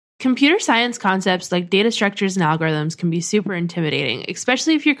Computer science concepts like data structures and algorithms can be super intimidating,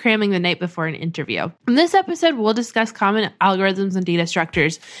 especially if you're cramming the night before an interview. In this episode, we'll discuss common algorithms and data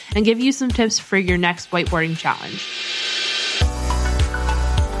structures and give you some tips for your next whiteboarding challenge.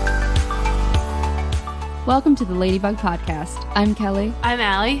 Welcome to the Ladybug Podcast. I'm Kelly. I'm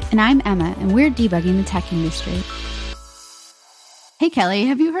Allie. And I'm Emma, and we're debugging the tech industry. Hey, Kelly,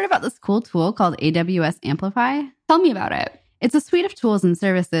 have you heard about this cool tool called AWS Amplify? Tell me about it. It's a suite of tools and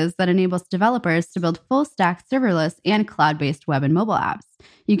services that enables developers to build full-stack serverless and cloud-based web and mobile apps.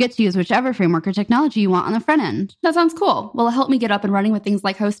 You get to use whichever framework or technology you want on the front end. That sounds cool. Will it help me get up and running with things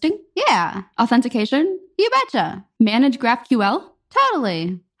like hosting? Yeah. Authentication? You betcha. Manage GraphQL?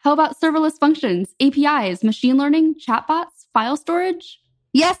 Totally. How about serverless functions, APIs, machine learning, chatbots, file storage?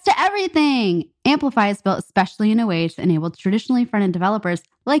 Yes to everything! Amplify is built especially in a way to enable traditionally front-end developers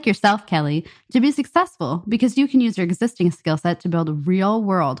like yourself, Kelly, to be successful because you can use your existing skill set to build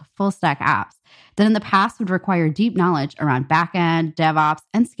real-world, full-stack apps that in the past would require deep knowledge around back-end, DevOps,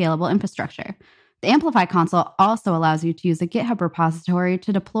 and scalable infrastructure. The Amplify console also allows you to use a GitHub repository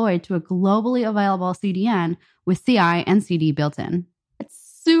to deploy to a globally available CDN with CI and CD built in.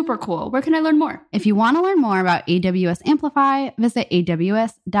 Super cool. Where can I learn more? If you want to learn more about AWS Amplify, visit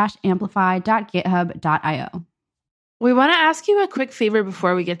aws-amplify.github.io. We want to ask you a quick favor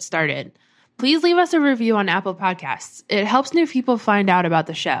before we get started. Please leave us a review on Apple Podcasts. It helps new people find out about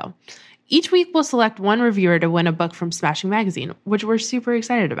the show. Each week, we'll select one reviewer to win a book from Smashing Magazine, which we're super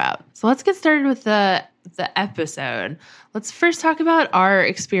excited about. So let's get started with the episode. Let's first talk about our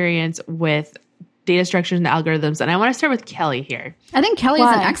experience with data structures and algorithms. And I want to start with Kelly here. I think Kelly is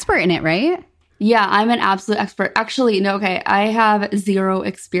an expert in it, right? Yeah, I'm an absolute expert. Actually, no, okay. I have zero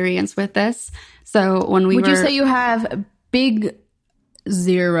experience with this. So when Would you say you have big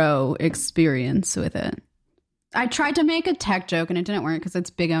zero experience with it? I tried to make a tech joke and it didn't work because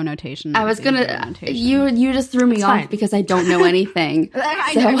it's big O notation. I was gonna. You just threw me off because I don't know anything.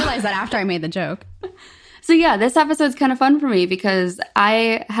 I realized that after I made the joke. So yeah, this episode's kind of fun for me because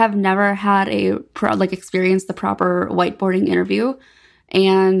I have never had experienced the proper whiteboarding interview.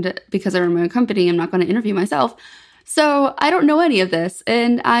 And because I run my own company, I'm not going to interview myself. So I don't know any of this.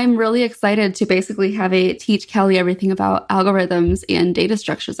 And I'm really excited to basically have a Teach Kelly Everything About Algorithms and Data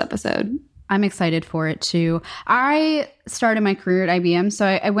Structures episode. I'm excited for it too. I started my career at IBM, so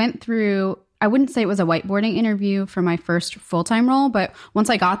I went through, I wouldn't say it was a whiteboarding interview for my first full-time role, but once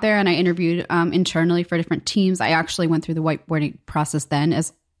I got there and I interviewed internally for different teams, I actually went through the whiteboarding process then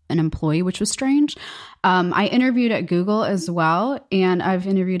as an employee, which was strange. I interviewed at Google as well, and I've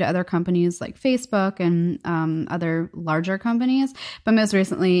interviewed at other companies like Facebook and other larger companies. But most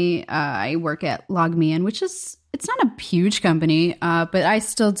recently, I work at LogMeIn, which is, it's not a huge company, but I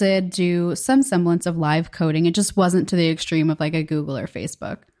still did do some semblance of live coding. It just wasn't to the extreme of like a Google or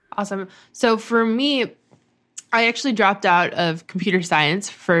Facebook. Awesome. So for me, I actually dropped out of computer science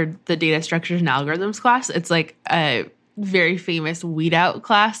for the data structures and algorithms class. It's like a very famous weed out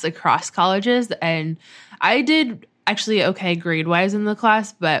class across colleges. And I did actually okay grade-wise in the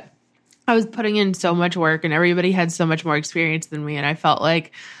class, but I was putting in so much work and everybody had so much more experience than me. And I felt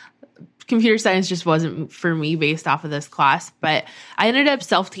like computer science just wasn't for me based off of this class. But I ended up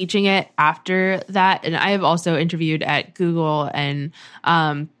self-teaching it after that. And I have also interviewed at Google and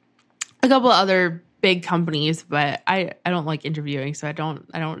a couple of other big companies, but I don't like interviewing, so I don't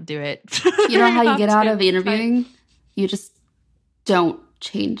do it. You know how you get out of interviewing? You just don't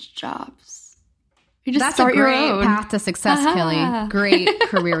change jobs. You just That's start a great your own path to success, Kelly. Great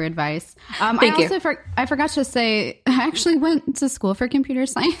career advice. Thank you. I forgot to say, I actually went to school for computer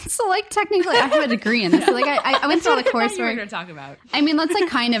science. So, like, technically, I have a degree in this. So, like, I went through all the coursework. You were going to talk about. I mean, that's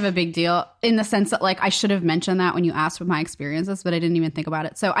like kind of a big deal in the sense that, like, I should have mentioned that when you asked what my experience is, but I didn't even think about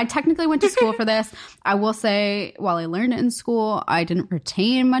it. So, I technically went to school for this. I will say, while I learned it in school, I didn't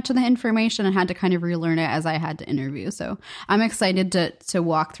retain much of the information and had to kind of relearn it as I had to interview. So, I'm excited to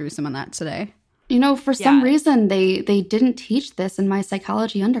walk through some of that today. You know, for some reason, they didn't teach this in my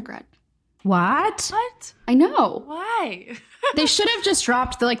psychology undergrad. What? I know. Why? They should have just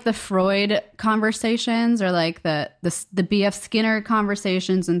dropped the Freud conversations or like the B.F. Skinner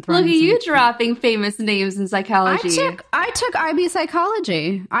conversations and thrown. Look at you dropping famous names in psychology. I took IB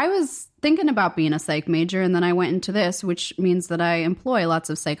psychology. I was thinking about being a psych major, and then I went into this, which means that I employ lots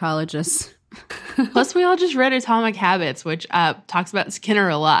of psychologists. Plus, we all just read Atomic Habits, which talks about Skinner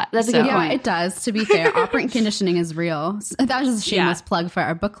a lot. That's a good point. Yeah, it does. To be fair, operant conditioning is real. So that was a shameless plug for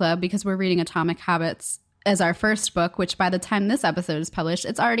our book club because we're reading Atomic Habits as our first book, which by the time this episode is published,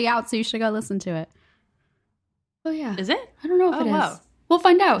 it's already out, so you should go listen to it. Oh, yeah. Is it? I don't know if it is. We'll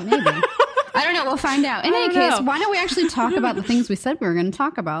find out. Maybe. I don't know. We'll find out. In any case, why don't we actually talk about the things we said we were going to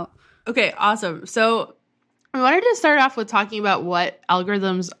talk about? Okay, awesome. So I wanted to start off with talking about what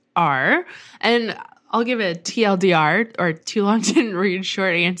algorithms are. And I'll give a TLDR, or too long didn't read,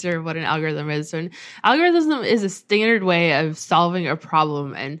 short answer of what an algorithm is. So an algorithm is a standard way of solving a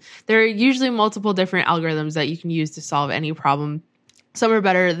problem. And there are usually multiple different algorithms that you can use to solve any problem. Some are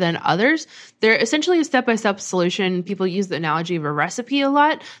better than others. They're essentially a step-by-step solution. People use the analogy of a recipe a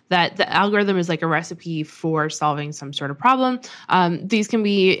lot, that the algorithm is like a recipe for solving some sort of problem. These can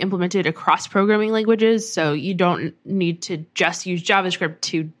be implemented across programming languages, so you don't need to just use JavaScript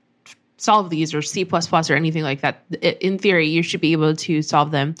to solve these, or C++ or anything like that. In theory, you should be able to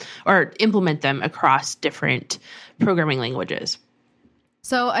solve them or implement them across different programming languages.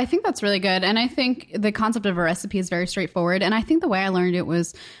 So I think that's really good. And I think the concept of a recipe is very straightforward. And I think the way I learned it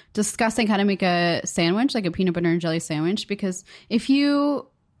was discussing how to make a sandwich, like a peanut butter and jelly sandwich, because if you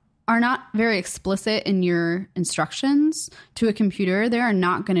are not very explicit in your instructions to a computer, they are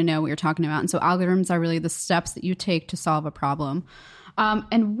not going to know what you're talking about. And so algorithms are really the steps that you take to solve a problem.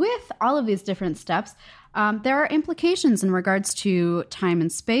 And with all of these different steps, there are implications in regards to time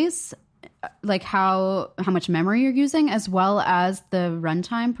and space, like how much memory you're using, as well as the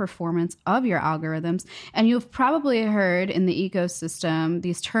runtime performance of your algorithms. And you've probably heard in the ecosystem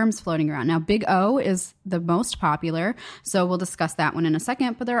these terms floating around. Now, Big O is the most popular, so we'll discuss that one in a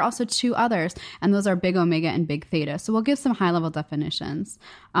second, but there are also two others, and those are Big Omega and Big Theta. So we'll give some high-level definitions.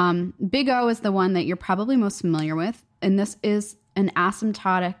 Big O is the one that you're probably most familiar with, and this is an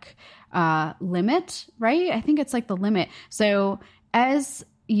asymptotic limit, right? I think it's like the limit. So as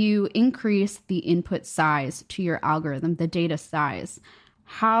you increase the input size to your algorithm, the data size,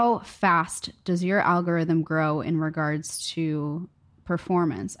 how fast does your algorithm grow in regards to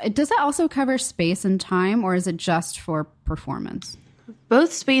performance? Does that also cover space and time, or is it just for performance?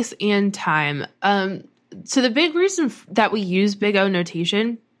 Both space and time. So the big reason that we use Big O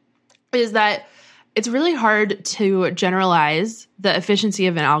notation is that it's really hard to generalize the efficiency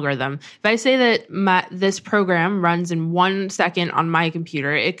of an algorithm. If I say that this program runs in 1 second on my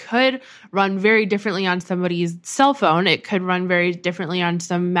computer, it could run very differently on somebody's cell phone. It could run very differently on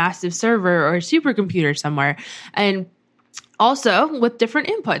some massive server or supercomputer somewhere. And also with different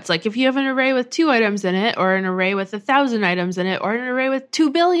inputs, like if you have an array with 2 items in it, or an array with 1,000 items in it, or an array with 2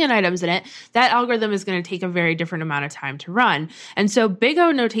 billion items in it, that algorithm is going to take a very different amount of time to run. And so Big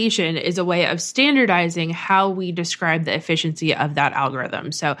O notation is a way of standardizing how we describe the efficiency of that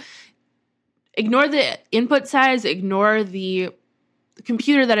algorithm. So ignore the input size, ignore the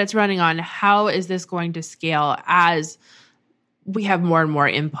computer that it's running on. How is this going to scale as we have more and more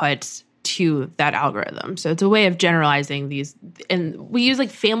inputs to that algorithm? So it's a way of generalizing these, and we use like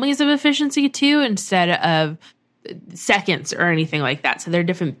families of efficiency too, instead of seconds or anything like that. So there are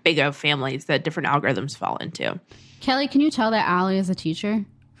different Big O families that different algorithms fall into. Kelly, can you tell that Allie is a teacher?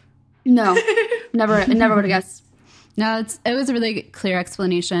 No, never would have guessed. No, it was a really clear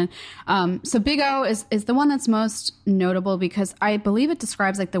explanation. So Big O is the one that's most notable because I believe it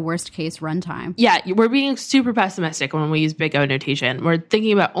describes like the worst case runtime. Yeah, we're being super pessimistic when we use Big O notation. We're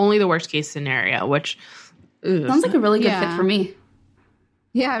thinking about only the worst case scenario, which sounds like a really good fit for me.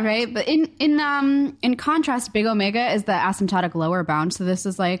 Yeah, right. But in contrast, Big Omega is the asymptotic lower bound. So this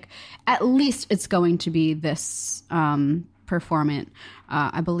is like, at least it's going to be this performant,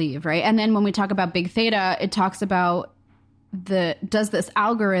 I believe, right? And then when we talk about Big Theta, it talks about does this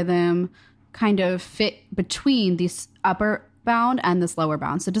algorithm kind of fit between this upper bound and this lower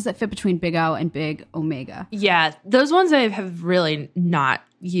bound? So does it fit between Big O and Big Omega? Yeah, those ones I have really not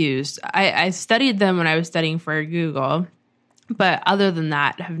used. I studied them when I was studying for Google, but other than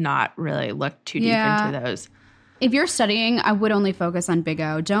that, have not really looked too deep into those. If you're studying, I would only focus on Big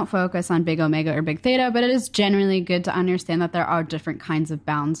O. Don't focus on Big Omega or Big Theta, but it is generally good to understand that there are different kinds of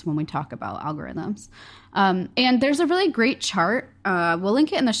bounds when we talk about algorithms. And there's a really great chart. We'll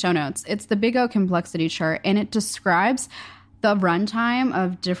link it in the show notes. It's the Big O complexity chart, and it describes the runtime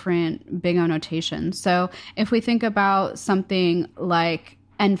of different Big O notations. So if we think about something like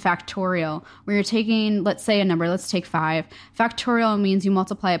n factorial, where you're taking, let's say a number, let's take 5. Factorial means you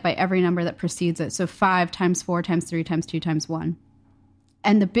multiply it by every number that precedes it. So 5 times 4 times 3 times 2 times 1.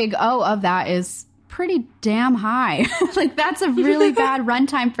 And the Big O of that is pretty damn high. Like that's a really bad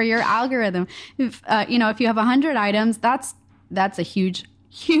runtime for your algorithm. If you have 100 items, that's a huge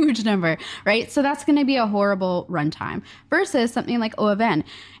number, right? So that's going to be a horrible runtime versus something like O of n.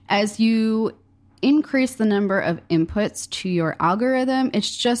 As you increase the number of inputs to your algorithm,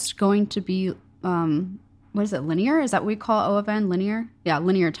 it's just going to be, linear? Is that what we call O of n? Linear? Yeah,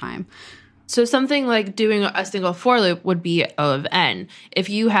 linear time. So something like doing a single for loop would be O of n. If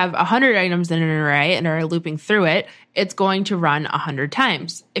you have 100 items in an array and are looping through it, it's going to run 100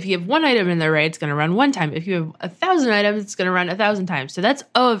 times. If you have one item in the array, it's going to run one time. If you have 1,000 items, it's going to run 1,000 times. So that's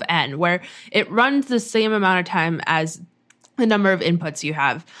O of n, where it runs the same amount of time as the number of inputs you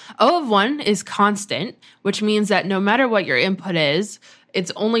have. O of 1 is constant, which means that no matter what your input is,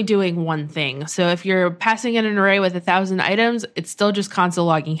 it's only doing one thing. So if you're passing in an array with 1,000 items, it's still just console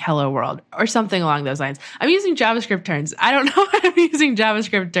logging hello world or something along those lines. I'm using JavaScript terms. I don't know why I'm using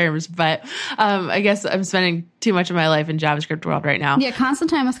JavaScript terms, but I guess I'm spending too much of my life in JavaScript world right now. Yeah, constant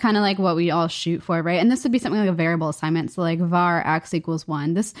time is kind of like what we all shoot for, right? And this would be something like a variable assignment. So like var x equals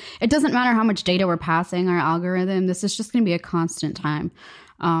 1. It doesn't matter how much data we're passing our algorithm. This is just going to be a constant time.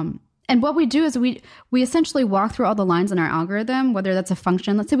 And what we do is we essentially walk through all the lines in our algorithm, whether that's a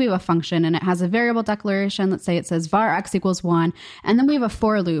function. Let's say we have a function and it has a variable declaration. Let's say it says var x equals 1. And then we have a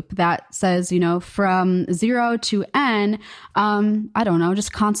for loop that says, from 0 to n, I don't know,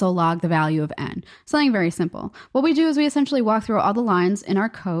 just console log the value of n. Something very simple. What we do is we essentially walk through all the lines in our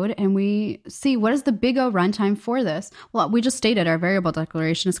code and we see what is the big O runtime for this. Well, we just stated our variable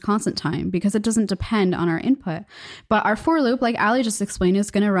declaration is constant time because it doesn't depend on our input. But our for loop, like Ali just explained,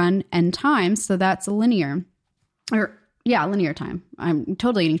 is going to run n times, so that's linear time. I'm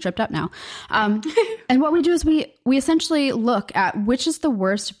totally getting tripped up now. And what we do is we essentially look at which is the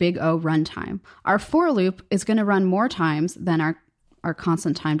worst big O runtime. Our for loop is going to run more times than our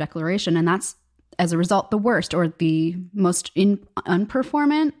constant time declaration, and that's as a result the worst or the most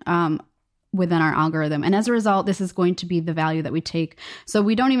unperformant within our algorithm. And as a result, this is going to be the value that we take. So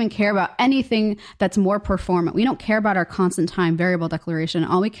we don't even care about anything that's more performant. We don't care about our constant time variable declaration.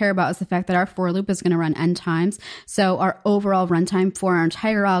 All we care about is the fact that our for loop is going to run n times. So our overall runtime for our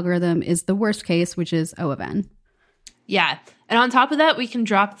entire algorithm is the worst case, which is O of n. Yeah. And on top of that, we can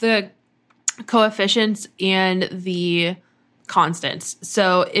drop the coefficients and the constants.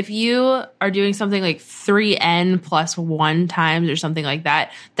 So if you are doing something like 3n plus 1 times or something like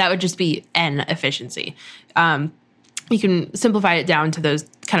that, that would just be n efficiency. You can simplify it down to those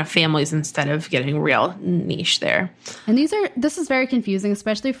kind of families instead of getting real niche there. And this is very confusing,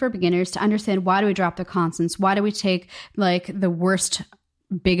 especially for beginners, to understand why do we drop the constants? Why do we take like the worst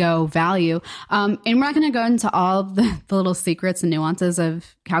big O value? And we're not going to go into all the little secrets and nuances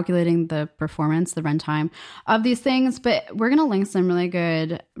of calculating the performance, the runtime of these things, but we're going to link some really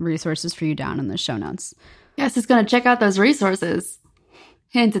good resources for you down in the show notes. Yes, it's going to check out those resources.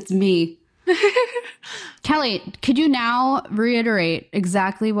 Hint, it's me. Kelly, could you now reiterate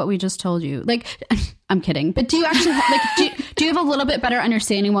exactly what we just told you? Like, I'm kidding, but do you actually do you have a little bit better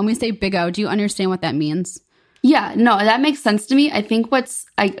understanding when we say big O? Do you understand what that means? Yeah, no, that makes sense to me. I think what's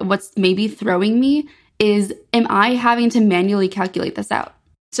maybe throwing me is, am I having to manually calculate this out?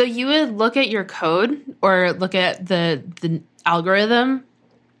 So you would look at your code or look at the algorithm,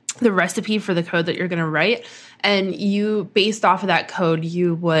 the recipe for the code that you're going to write, and you, based off of that code,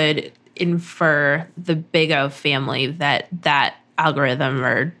 you would infer the big O family that algorithm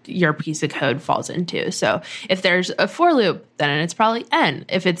or your piece of code falls into. So if there's a for loop, then it's probably n.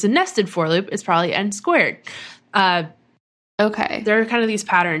 If it's a nested for loop, it's probably n squared. Okay. There are kind of these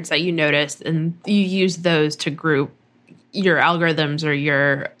patterns that you notice, and you use those to group your algorithms or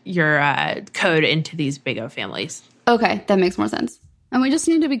your code into these big O families. Okay, that makes more sense. And we just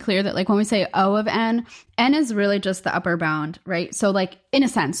need to be clear that, like, when we say O of n, n is really just the upper bound, right? So, like, in a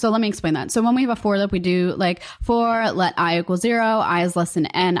sense, so let me explain that. So when we have a for loop, we do, like, for let I equal 0, I is less than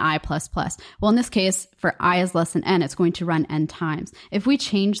n, I plus plus. Well, in this case, for I is less than n, it's going to run n times. If we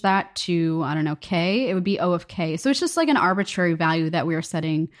change that to, I don't know, k, it would be O of k. So it's just like an arbitrary value that we're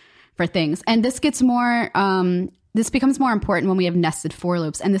setting for things. And this gets more... this becomes more important when we have nested for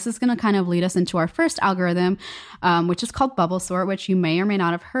loops. And this is going to kind of lead us into our first algorithm, which is called bubble sort, which you may or may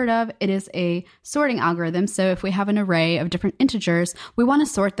not have heard of. It is a sorting algorithm. So if we have an array of different integers, we want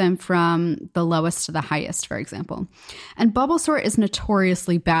to sort them from the lowest to the highest, for example. And bubble sort is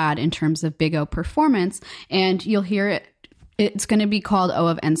notoriously bad in terms of big O performance. And you'll hear it. It's going to be called O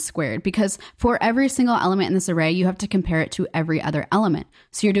of n squared because for every single element in this array, you have to compare it to every other element.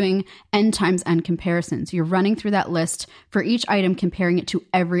 So you're doing n times n comparisons. You're running through that list for each item, comparing it to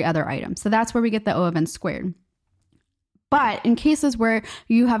every other item. So that's where we get the O of n squared. But in cases where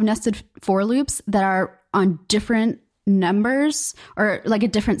you have nested for loops that are on different numbers or like a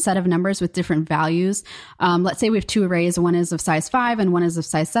different set of numbers with different values. Let's say we have two arrays. One is of size 5 and one is of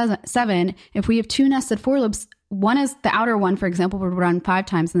size 7. If we have two nested for loops, one is the outer one, for example, would run 5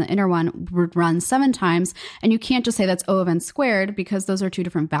 times and the inner one would run 7 times. And you can't just say that's O of n squared because those are 2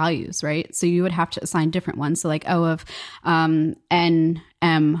 different values, right? So you would have to assign different ones. So like O of n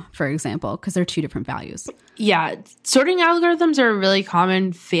m, for example, because they're 2 different values. Yeah. Sorting algorithms are a really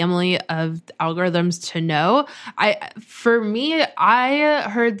common family of algorithms to know. For me, I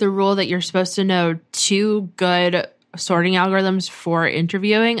heard the rule that you're supposed to know 2 good sorting algorithms for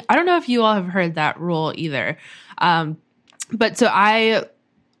interviewing. I don't know if you all have heard that rule either. But so I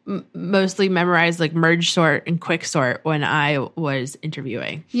mostly memorized like merge sort and quick sort when I was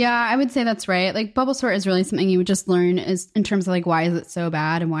interviewing. Yeah, I would say that's right. Like bubble sort is really something you would just learn is in terms of like, why is it so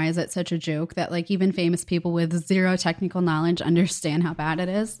bad and why is it such a joke that like even famous people with 0 technical knowledge understand how bad it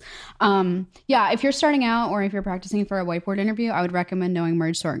is. Yeah, if you're starting out or if you're practicing for a whiteboard interview, I would recommend knowing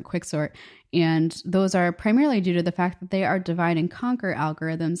merge sort and quick sort. And those are primarily due to the fact that they are divide and conquer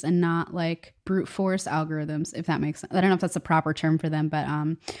algorithms and not like brute force algorithms, if that makes sense. I don't know if that's the proper term for them, but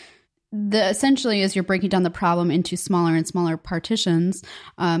essentially is you're breaking down the problem into smaller and smaller partitions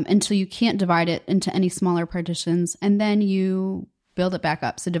until you can't divide it into any smaller partitions, and then you build it back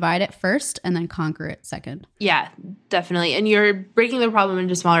up. So divide it first and then conquer it second. Yeah, definitely. And you're breaking the problem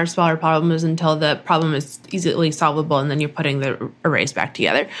into smaller problems until the problem is easily solvable, and then you're putting the arrays back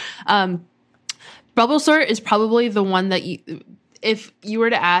together. Bubble sort is probably the one that if you were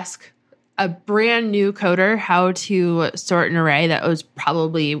to ask a brand new coder how to sort an array, that would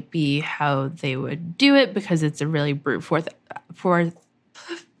probably be how they would do it because it's a really brute force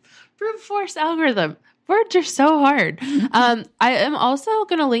algorithm. Words are so hard. I am also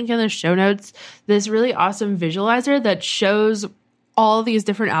going to link in the show notes this really awesome visualizer that shows all these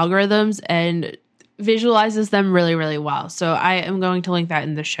different algorithms and visualizes them really, really well. So I am going to link that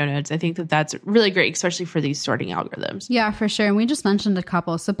in the show notes. I think that that's really great, especially for these sorting algorithms. Yeah, for sure. And we just mentioned a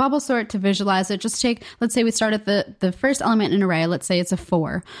couple. So bubble sort, to visualize it, just take, let's say we start at the first element in an array. Let's say it's a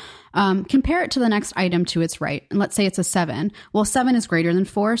 4. Compare it to the next item to its right. And let's say it's a 7. Well, 7 is greater than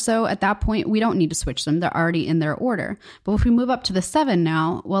 4. So at that point, we don't need to switch them. They're already in their order. But if we move up to the 7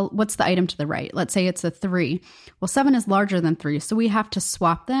 now, well, what's the item to the right? Let's say it's a 3. Well, 7 is larger than 3. So we have to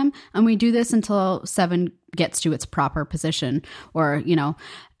swap them. And we do this until 7 gets to its proper position, or, you know,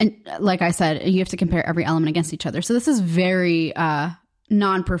 and like I said, you have to compare every element against each other. So this is very,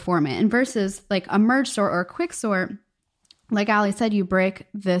 non-performant. And versus like a merge sort or a quick sort, like Ali said, you break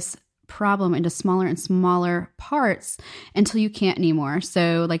this problem into smaller and smaller parts until you can't anymore.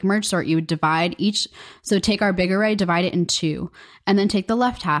 So like merge sort, you would divide each. So take our big array, divide it in 2, and then take the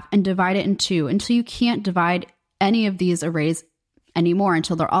left half and divide it in 2 until you can't divide any of these arrays anymore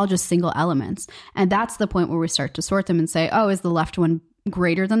until they're all just single elements. And that's the point where we start to sort them and say, oh, is the left one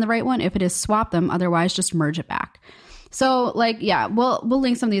greater than the right one? If it is, swap them. Otherwise, just merge it back. So like, yeah, we'll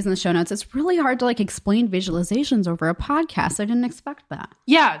link some of these in the show notes. It's really hard to like explain visualizations over a podcast. I didn't expect that.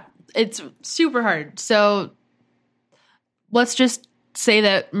 Yeah, it's super hard. So let's just say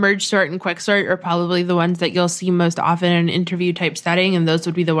that merge sort and quick sort are probably the ones that you'll see most often in an interview type setting. And those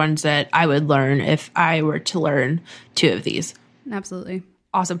would be the ones that I would learn if I were to learn 2 of these. Absolutely.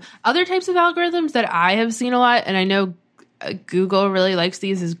 Awesome. Other types of algorithms that I have seen a lot, and I know Google really likes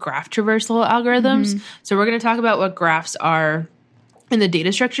these, is graph traversal algorithms. Mm-hmm. So we're going to talk about what graphs are in the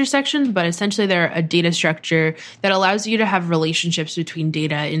data structure section, but essentially they're a data structure that allows you to have relationships between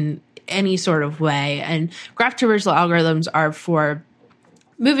data in any sort of way. And graph traversal algorithms are for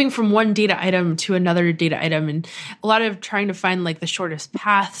moving from one data item to another data item, and a lot of trying to find like the shortest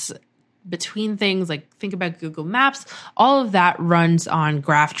paths between things. Like think about Google Maps, all of that runs on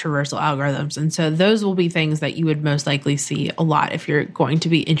graph traversal algorithms. And so those will be things that you would most likely see a lot if you're going to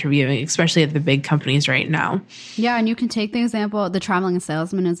be interviewing, especially at the big companies right now. Yeah. And you can take the example, the traveling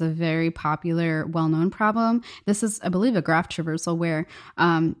salesman is a very popular, well-known problem. This is, I believe, a graph traversal where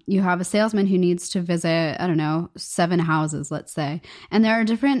you have a salesman who needs to visit, 7 houses, let's say. And there are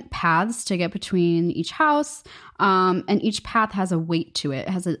different paths to get between each house. And each path has a weight to it. It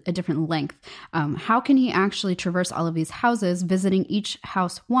has a different length. How can he actually traverse all of these houses, visiting each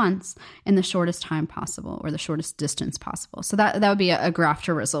house once in the shortest time possible or the shortest distance possible? So that would be a graph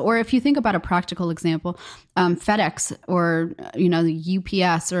traversal. Or if you think about a practical example, FedEx or, the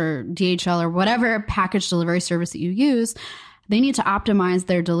UPS or DHL or whatever package delivery service that you use, they need to optimize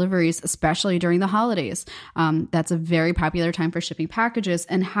their deliveries, especially during the holidays. That's a very popular time for shipping packages.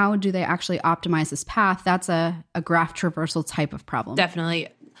 And how do they actually optimize this path? That's a graph traversal type of problem. Definitely.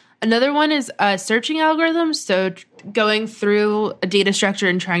 Another one is searching algorithms. So going through a data structure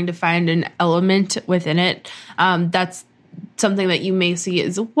and trying to find an element within it. That's something that you may see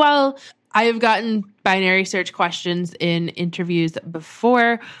as well. I have gotten binary search questions in interviews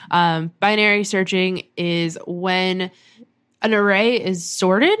before. Binary searching is when an array is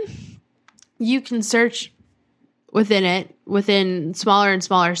sorted. You can search within smaller and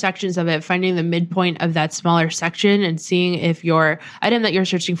smaller sections of it, finding the midpoint of that smaller section and seeing if your item that you're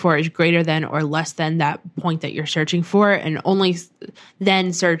searching for is greater than or less than that point that you're searching for, and only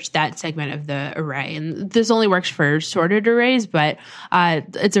then search that segment of the array. And this only works for sorted arrays, but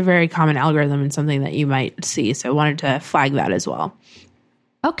it's a very common algorithm and something that you might see. So I wanted to flag that as well.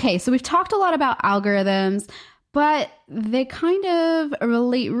 Okay, so we've talked a lot about algorithms, but they kind of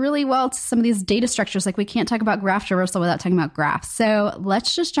relate really well to some of these data structures. Like we can't talk about graph traversal without talking about graphs. So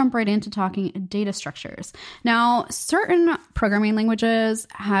let's just jump right into talking data structures. Now, certain programming languages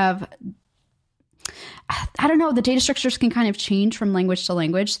have, I don't know, the data structures can kind of change from language to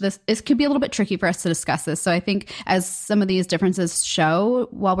language. This could be a little bit tricky for us to discuss this. So I think as some of these differences show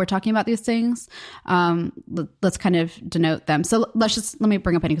while we're talking about these things, let's kind of denote them. So let me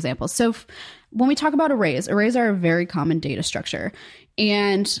bring up an example. So when we talk about arrays are a very common data structure.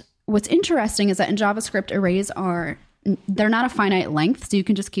 And what's interesting is that in JavaScript, they're not a finite length, so you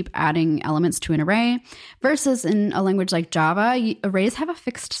can just keep adding elements to an array. Versus in a language like Java, arrays have a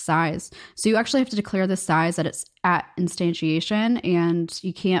fixed size. So you actually have to declare the size that it's at instantiation, and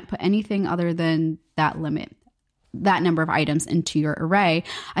you can't put anything other than that limit, that number of items into your array.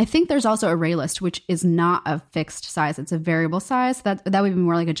 I think there's also array list, which is not a fixed size. It's a variable size. That would be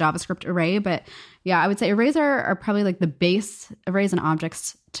more like a JavaScript array. But yeah, I would say arrays are probably like the base. Arrays and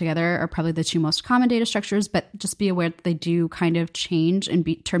objects together are probably the two most common data structures, but just be aware that they do kind of change in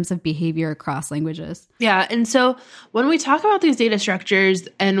terms of behavior across languages. Yeah. And so when we talk about these data structures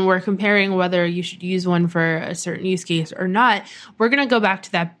and we're comparing whether you should use one for a certain use case or not, we're going to go back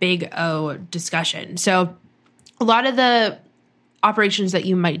to that big O discussion. So a lot of the operations that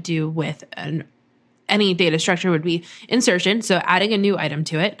you might do with any data structure would be insertion, so adding a new item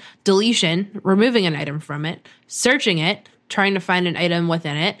to it, deletion, removing an item from it, searching it, trying to find an item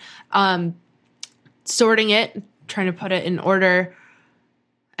within it, sorting it, trying to put it in order.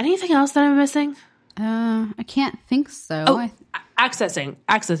 Anything else that I'm missing? I can't think so. Oh,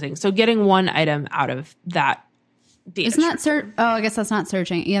 accessing. So getting one item out of that data Isn't that structure. I guess that's not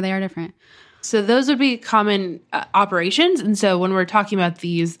searching. Yeah, they are different. So those would be common operations. And so when we're talking about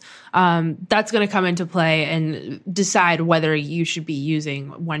these, that's going to come into play and decide whether you should be using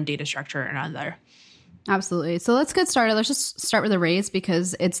one data structure or another. Absolutely. So let's get started. Let's just start with arrays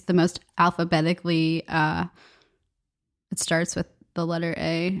because it's the most alphabetically, it starts with the letter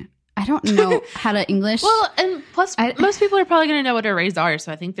A. I don't know how to English. Well, and plus, most people are probably going to know what arrays are,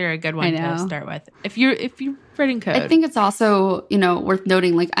 so I think they're a good one to start with. If you're writing code, I think it's also worth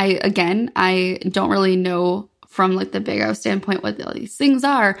noting. Like I don't really know from like the big O standpoint what all these things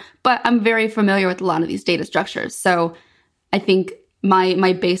are, but I'm very familiar with a lot of these data structures. So I think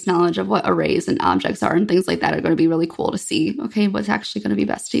my base knowledge of what arrays and objects are and things like that are going to be really cool to see. Okay, what's actually going to be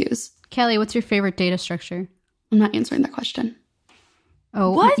best to use. Kelly, what's your favorite data structure? I'm not answering that question.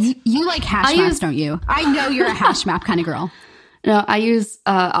 Oh, what? You like hash maps, don't you? I know you're a hash map kind of girl. No, I use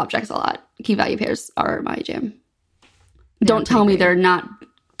objects a lot. Key value pairs are my jam. Don't tell me they're not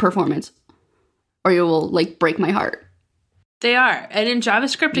performant, or you will like break my heart. They are, and in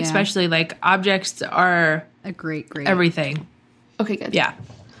JavaScript especially, like objects are a great everything. Okay, good. Yeah.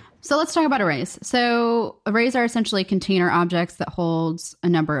 So let's talk about arrays. So arrays are essentially container objects that holds a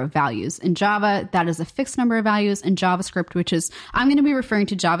number of values. In Java, that is a fixed number of values. In JavaScript, which is, I'm going to be referring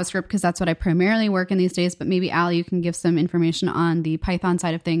to JavaScript because that's what I primarily work in these days, but maybe Ali, you can give some information on the Python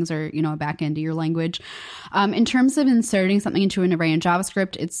side of things or, a back end to your language. In terms of inserting something into an array in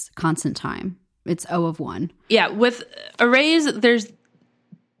JavaScript, it's constant time. It's O of 1. Yeah, with arrays, there's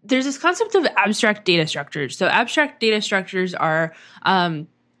this concept of abstract data structures. So abstract data structures are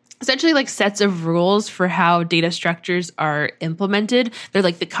essentially like sets of rules for how data structures are implemented. They're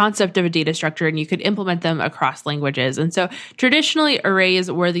like the concept of a data structure, and you could implement them across languages. And so traditionally,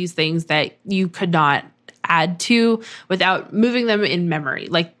 arrays were these things that you could not add to without moving them in memory.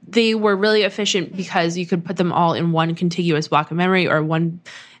 Like they were really efficient because you could put them all in one contiguous block of memory or one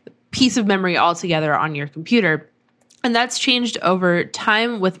piece of memory altogether on your computer. And that's changed over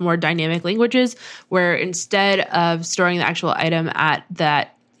time with more dynamic languages, where instead of storing the actual item at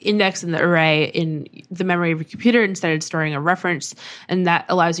that index in the array in the memory of your computer, instead of storing a reference, and that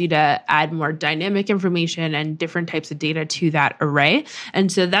allows you to add more dynamic information and different types of data to that array.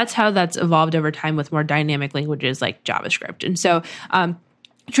 And so that's how that's evolved over time with more dynamic languages like JavaScript. And so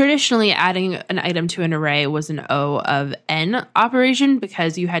traditionally, adding an item to an array was an O of N operation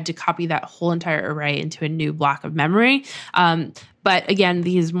because you had to copy that whole entire array into a new block of memory. But again,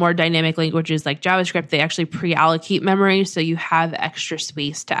 these more dynamic languages like JavaScript, they actually pre-allocate memory. So you have extra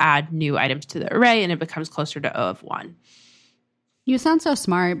space to add new items to the array, and it becomes closer to O of 1. You sound so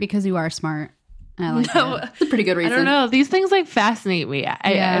smart because you are smart. I like that. It's a pretty good reason. I don't know. These things like fascinate me.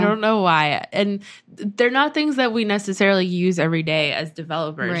 I don't know why. And they're not things that we necessarily use every day as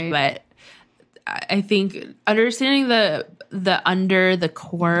developers, Right. but I think understanding the under the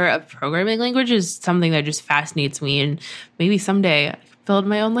core of programming language is something that just fascinates me. And maybe someday I build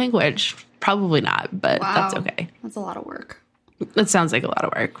my own language. Probably not, but that's okay. That's a lot of work. That sounds like a lot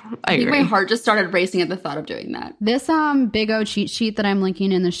of work. I think agree. my heart just started racing at the thought of doing that. This Big O cheat sheet that I'm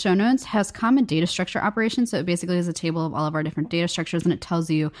linking in the show notes has common data structure operations. So it basically is a table of all of our different data structures, and it tells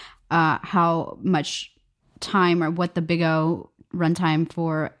you how much time or what the Big O runtime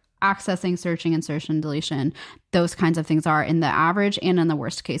for accessing, searching, insertion, deletion, those kinds of things are in the average and in the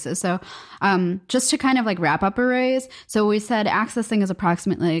worst cases. So just to kind of like wrap up arrays. So we said accessing is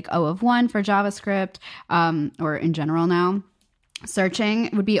approximately like O of 1 for JavaScript, or in general now.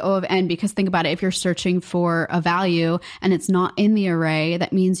 Searching would be O of n, because think about it. If you're searching for a value and it's not in the array,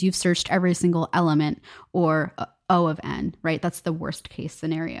 that means you've searched every single element, or O of n, right? That's the worst case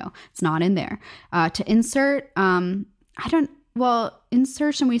scenario. It's not in there. To insert,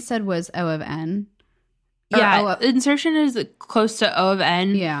 insertion we said was O of n. Yeah, insertion is close to O of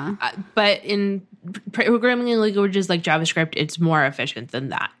n. Yeah. But in programming languages like JavaScript, it's more efficient than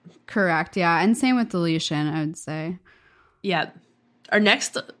that. Correct. Yeah. And same with deletion, I would say. Yeah. Our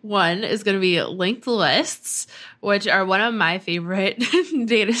next one is going to be linked lists, which are one of my favorite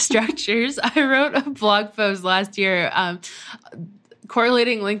data structures. I wrote a blog post last year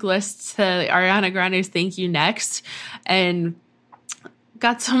correlating linked lists to Ariana Grande's Thank You Next, and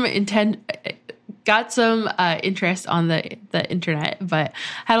got some interest on the internet, but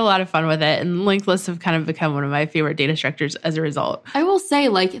had a lot of fun with it. And linked lists have kind of become one of my favorite data structures as a result. I will say,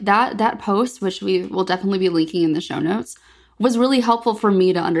 like, that post, which we will definitely be linking in the show notes, was really helpful for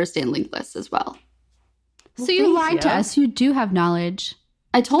me to understand linked lists as well. So you lied to us. You do have knowledge.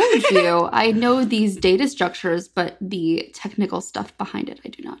 I told you I know these data structures, but the technical stuff behind it, I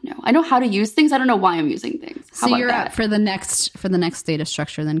do not know. I know how to use things. I don't know why I'm using things. How So about you're that? up for the next data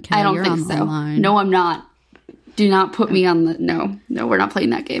structure then, Kelly. I don't You're think on the so. line. No, I'm not. Do not put me on the no. We're not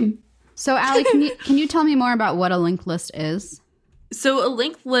playing that game. So Allie, can you tell me more about what a linked list is? So a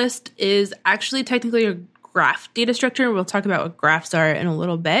linked list is actually technically a graph data structure. We'll talk about what graphs are in a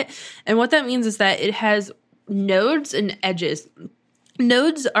little bit. And what that means is that it has nodes and edges.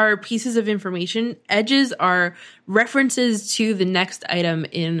 Nodes are pieces of information. Edges are references to the next item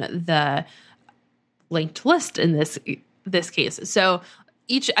in the linked list in this case. So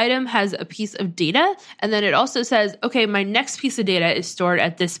each item has a piece of data, and then it also says, okay, my next piece of data is stored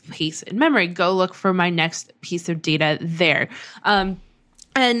at this place in memory. Go look for my next piece of data there.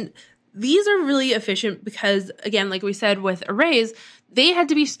 And these are really efficient because, again, like we said with arrays, they had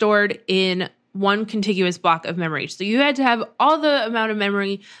to be stored in one contiguous block of memory. So you had to have all the amount of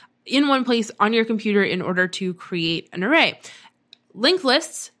memory in one place on your computer in order to create an array. Linked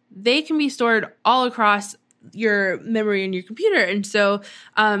lists, they can be stored all across your memory in your computer. And so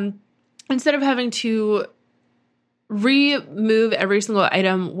instead of having to remove every single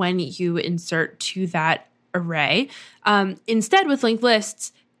item when you insert to that array, instead with linked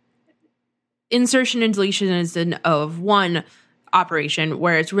lists, insertion and deletion is an O of 1 operation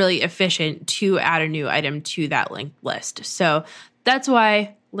where it's really efficient to add a new item to that linked list. So that's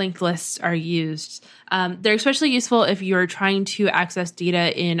why linked lists are used. They're especially useful if you're trying to access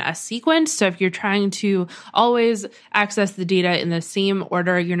data in a sequence. So if you're trying to always access the data in the same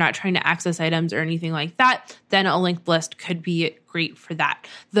order, you're not trying to access items or anything like that, then a linked list could be great for that.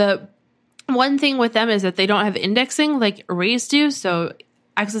 The one thing with them is that they don't have indexing like arrays do. So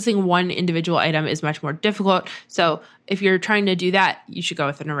accessing one individual item is much more difficult. So if you're trying to do that, you should go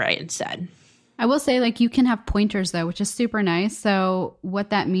with an array instead. I will say, like, you can have pointers though, which is super nice. So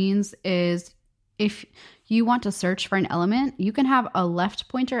what that means is if you want to search for an element, you can have a left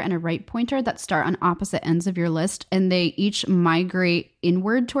pointer and a right pointer that start on opposite ends of your list, and they each migrate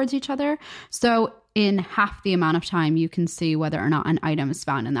inward towards each other. So in half the amount of time, you can see whether or not an item is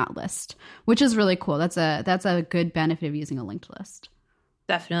found in that list, which is really cool. That's a good benefit of using a linked list.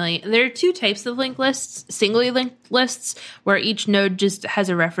 Definitely. There are two types of linked lists: singly linked lists, where each node just has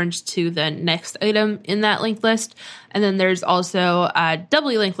a reference to the next item in that linked list. And then there's also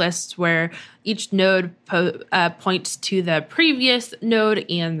doubly linked lists, where each node points to the previous node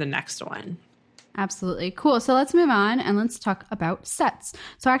and the next one. Absolutely. Cool. So let's move on and let's talk about sets.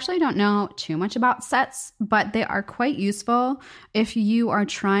 So I actually don't know too much about sets, but they are quite useful if you are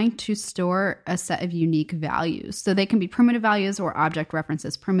trying to store a set of unique values. So they can be primitive values or object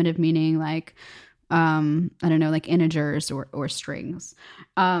references. Primitive meaning like, I don't know, like integers or strings.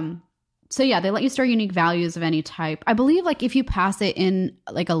 So yeah, they let you store unique values of any type. I believe like if you pass it in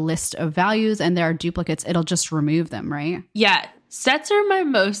like a list of values and there are duplicates, it'll just remove them, right? Yeah. Sets are my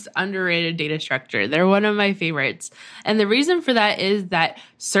most underrated data structure. They're one of my favorites. And the reason for that is that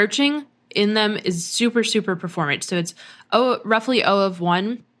searching in them is super, super performant. So it's roughly O of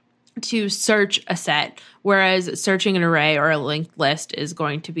 1 to search a set, whereas searching an array or a linked list is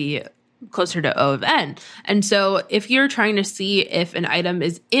going to be closer to O of n. And so if you're trying to see if an item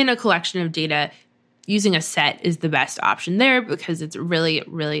is in a collection of data, using a set is the best option there because it's really,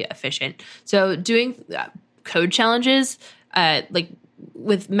 really efficient. So doing code challenges, like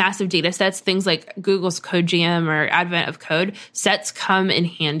with massive data sets, things like Google's CodeJam or Advent of Code, sets come in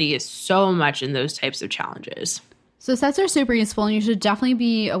handy so much in those types of challenges. So sets are super useful, and you should definitely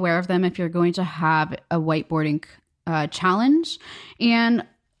be aware of them if you're going to have a whiteboarding challenge. And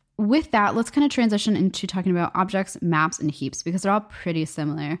with that, let's kind of transition into talking about objects, maps, and heaps because they're all pretty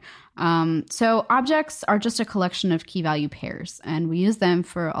similar. So objects are just a collection of key value pairs, and we use them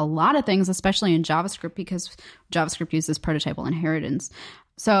for a lot of things, especially in JavaScript because JavaScript uses prototypal inheritance.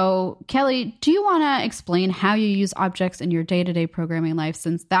 So Kelly, do you want to explain how you use objects in your day-to-day programming life,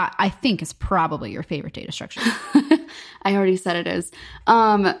 since that I think is probably your favorite data structure? I already said it is.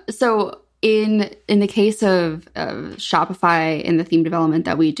 So in the case of Shopify in the theme development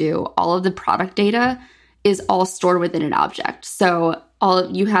that we do, all of the product data is all stored within an object. So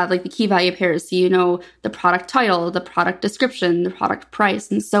you have like the key value pairs, so you know the product title, the product description, the product price,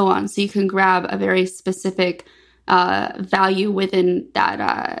 and so on. So you can grab a very specific value within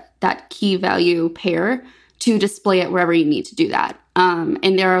that key value pair to display it wherever you need to do that.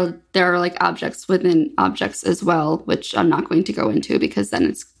 And there are like objects within objects as well, which I'm not going to go into because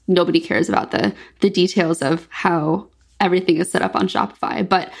then nobody cares about the details of how everything is set up on Shopify.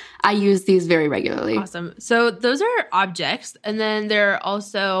 But I use these very regularly. Awesome. So those are objects, and then there are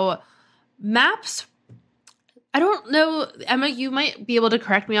also maps. I don't know, Emma, you might be able to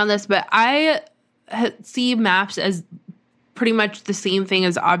correct me on this, but I see maps as pretty much the same thing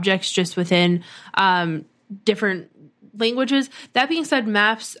as objects, just within different languages. That being said,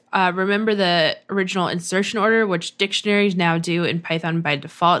 maps, remember the original insertion order, which dictionaries now do in Python by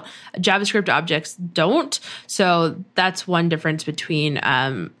default. JavaScript objects don't. So that's one difference between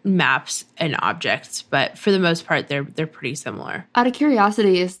maps and objects. But for the most part, they're pretty similar. Out of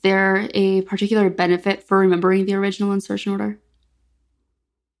curiosity, is there a particular benefit for remembering the original insertion order?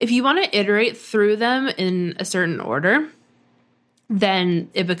 If you want to iterate through them in a certain order, then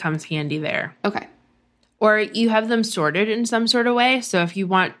it becomes handy there. Okay. Or you have them sorted in some sort of way. So if you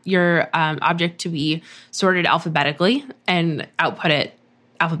want your object to be sorted alphabetically and output it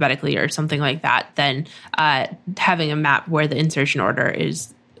alphabetically or something like that, then having a map where the insertion order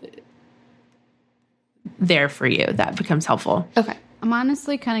is there for you, that becomes helpful. Okay. I'm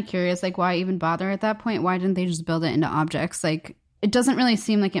honestly kind of curious, like, why even bother at that point? Why didn't they just build it into objects? Like, it doesn't really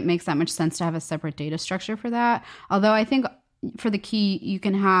seem like it makes that much sense to have a separate data structure for that. Although I think for the key, you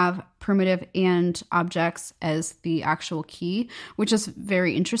can have primitive and objects as the actual key, which is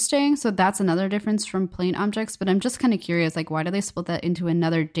very interesting. So that's another difference from plain objects. But I'm just kind of curious, like, why do they split that into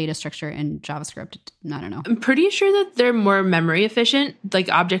another data structure in JavaScript? I don't know. I'm pretty sure that they're more memory efficient. Like,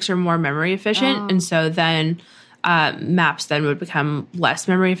 objects are more memory efficient. And so then maps then would become less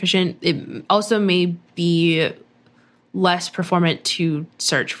memory efficient. It also may be less performant to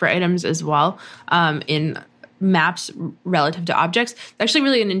search for items as well in maps relative to objects. It's actually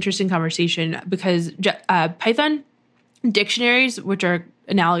really an interesting conversation because Python dictionaries, which are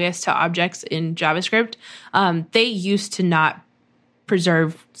analogous to objects in JavaScript, they used to not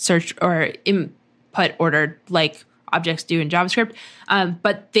preserve search or input order like objects do in JavaScript.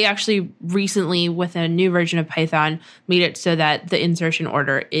 But they actually recently, with a new version of Python, made it so that the insertion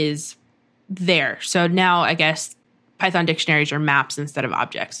order is there. So now I guess Python dictionaries are maps instead of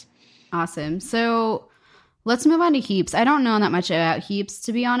objects. Awesome. So let's move on to heaps. I don't know that much about heaps,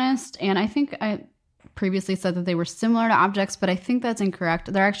 to be honest. And I think I previously said that they were similar to objects, but I think that's incorrect.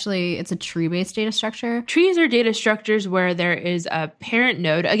 It's a tree-based data structure. Trees are data structures where there is a parent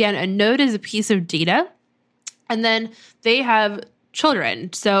node. Again, a node is a piece of data, and then they have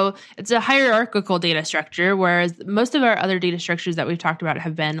children. So it's a hierarchical data structure, whereas most of our other data structures that we've talked about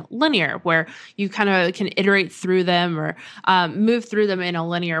have been linear, where you kind of can iterate through them or move through them in a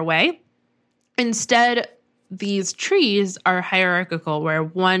linear way. Instead, these trees are hierarchical, where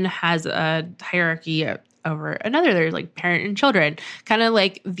one has a hierarchy over another. There's like parent and children, kind of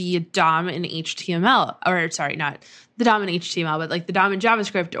like the DOM in HTML, or sorry, not the DOM in HTML, but like the DOM in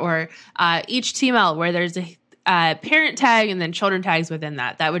JavaScript or HTML, where there's a parent tag and then children tags within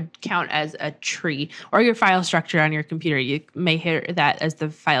that. That would count as a tree, or your file structure on your computer. You may hear that as the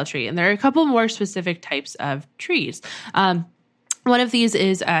file tree. And there are a couple more specific types of trees. One of these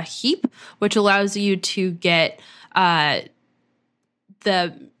is a heap, which allows you to get the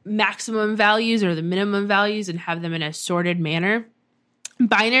maximum values or the minimum values and have them in a sorted manner.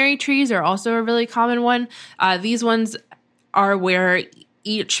 Binary trees are also a really common one. These ones are where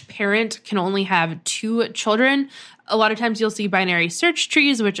each parent can only have 2 children. A lot of times you'll see binary search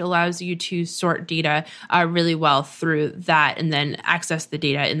trees, which allows you to sort data really well through that and then access the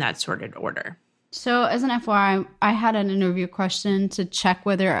data in that sorted order. So as an FYI, I had an interview question to check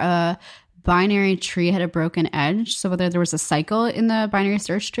whether a binary tree had a broken edge, so whether there was a cycle in the binary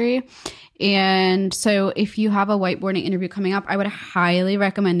search tree. And so if you have a whiteboarding interview coming up, I would highly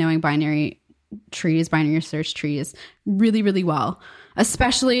recommend knowing binary trees, binary search trees really, really well,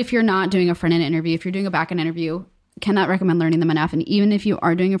 especially if you're not doing a front-end interview. If you're doing a back-end interview, cannot recommend learning them enough. And even if you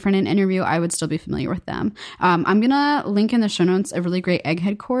are doing a front-end interview, I would still be familiar with them. I'm going to link in the show notes a really great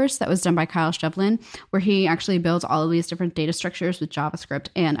Egghead course that was done by Kyle Shevlin, where he actually builds all of these different data structures with JavaScript.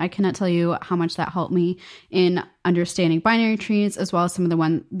 And I cannot tell you how much that helped me in understanding binary trees, as well as some of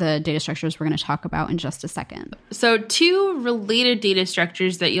the data structures we're going to talk about in just a second. So 2 related data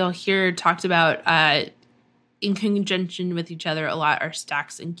structures that you'll hear talked about in conjunction with each other a lot are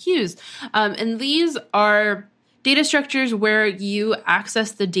stacks and queues. And these are data structures where you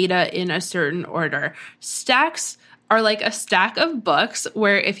access the data in a certain order. Stacks are like a stack of books,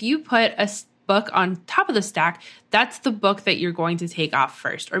 where if you put a book on top of the stack, that's the book that you're going to take off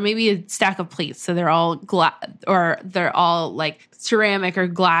first. Or maybe a stack of plates, so they're all they're all like ceramic or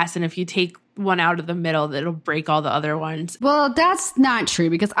glass, and if you take one out of the middle, it'll break all the other ones. Well, that's not true,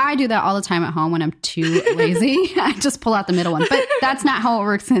 because I do that all the time at home when I'm too lazy. I just pull out the middle one, but that's not how it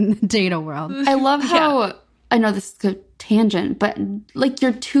works in the data world. I love how, I know this is a tangent, but like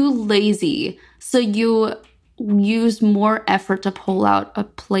you're too lazy, so you use more effort to pull out a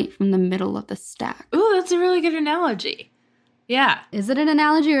plate from the middle of the stack. Ooh, that's a really good analogy. Yeah. Is it an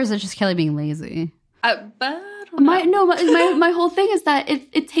analogy, or is it just Kelly being lazy? But my whole thing is that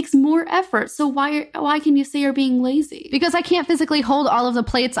it takes more effort. So why can you say you're being lazy? Because I can't physically hold all of the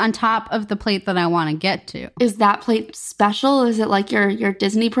plates on top of the plate that I want to get to. Is that plate special? Is it like your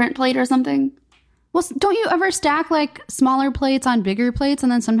Disney print plate or something? Well, don't you ever stack like smaller plates on bigger plates,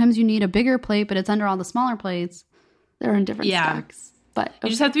 and then sometimes you need a bigger plate, but it's under all the smaller plates? They're in different stacks. But you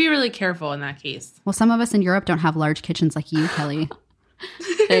just have to be really careful in that case. Well, some of us in Europe don't have large kitchens like you, Kelly.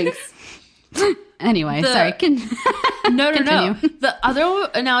 Thanks. Anyway, sorry. No. The other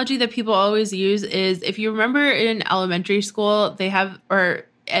analogy that people always use is, if you remember in elementary school, they have, or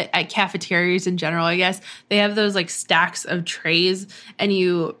at cafeterias in general, I guess, they have those like stacks of trays, and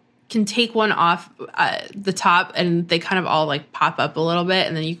you can take one off the top and they kind of all like pop up a little bit,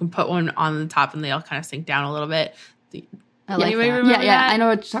 and then you can put one on the top and they all kind of sink down a little bit. Anybody remember that? I know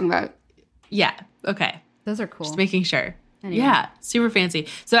what you're talking about. Yeah. Okay. Those are cool. Just making sure. Anyway. Yeah, super fancy.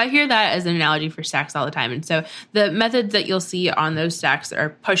 So I hear that as an analogy for stacks all the time. And so the methods that you'll see on those stacks are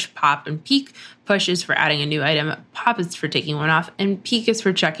push, pop, and peek. Push is for adding a new item. Pop is for taking one off. And peek is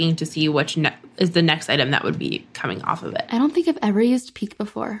for checking to see which is the next item that would be coming off of it. I don't think I've ever used peek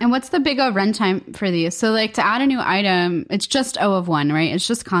before. And what's the big O runtime for these? So like to add a new item, it's just O of 1, right? It's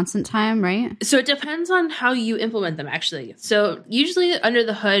just constant time, right? So it depends on how you implement them, actually. So usually under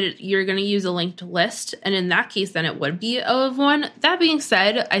the hood, you're going to use a linked list. And in that case, then it would be O of 1. That being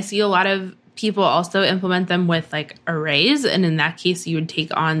said, I see a lot of people also implement them with like arrays, and in that case you would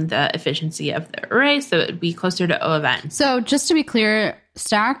take on the efficiency of the array, so it would be closer to O of n. So just to be clear,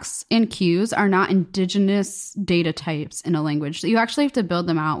 stacks and queues are not indigenous data types in a language. You actually have to build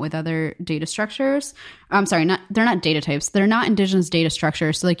them out with other data structures. I'm sorry, they're not data types. They're not indigenous data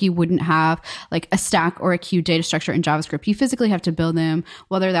structures. So like you wouldn't have like a stack or a queue data structure in JavaScript. You physically have to build them,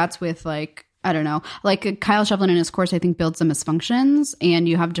 whether that's with like, I don't know, like Kyle Shevlin in his course, I think, builds them as functions, and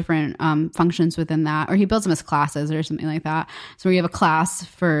you have different functions within that, or he builds them as classes or something like that. So you have a class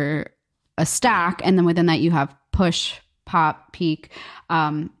for a stack, and then within that you have push, pop, peek,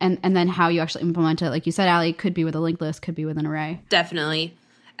 and then how you actually implement it. Like you said, Allie, could be with a linked list, could be with an array. Definitely.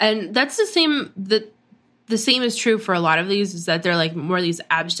 And that's the same, the same is true for a lot of these, is that they're like more these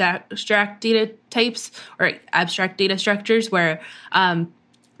abstract data types or abstract data structures where,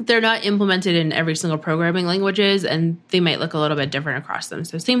 they're not implemented in every single programming languages, and they might look a little bit different across them.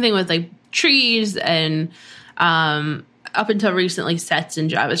 So same thing with like trees and up until recently sets in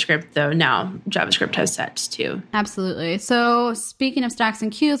JavaScript, though now JavaScript has sets too. Absolutely. So speaking of stacks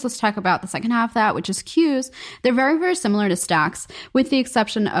and queues, let's talk about the second half of that, which is queues. They're very, very similar to stacks, with the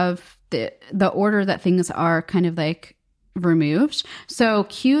exception of the order that things are kind of like removed. So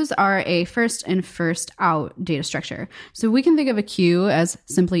queues are a first in, first out data structure. So we can think of a queue as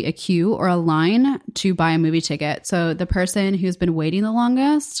simply a queue or a line to buy a movie ticket. So the person who's been waiting the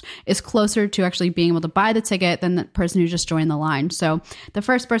longest is closer to actually being able to buy the ticket than the person who just joined the line. So the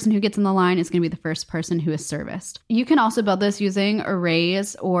first person who gets in the line is going to be the first person who is serviced. You can also build this using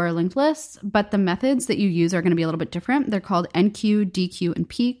arrays or linked lists, but the methods that you use are going to be a little bit different. They're called enqueue, dequeue, and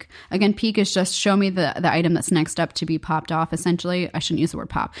peek. Again, peek is just show me the item that's next up to be popped off, essentially. I shouldn't use the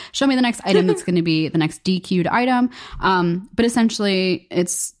word pop. Show me the next item that's going to be the next dequeued item. But essentially,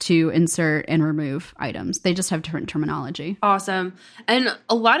 it's to insert and remove items. They just have different terminology. Awesome. And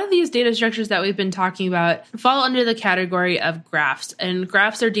a lot of these data structures that we've been talking about fall under the category of graphs. And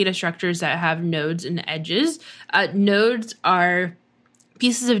graphs are data structures that have nodes and edges. Nodes are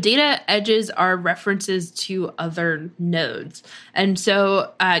pieces of data, edges are references to other nodes. And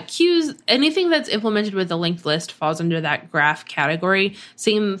so queues, anything that's implemented with a linked list falls under that graph category.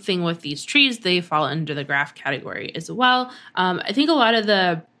 Same thing with these trees, they fall under the graph category as well. I think a lot of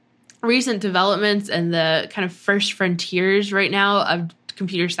the recent developments and the kind of first frontiers right now of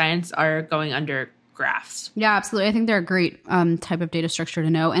computer science are going under graphs. Yeah, absolutely. I think they're a great type of data structure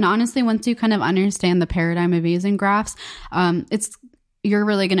to know. And honestly, once you kind of understand the paradigm of using graphs, you're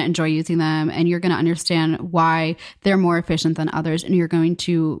really going to enjoy using them, and you're going to understand why they're more efficient than others, and you're going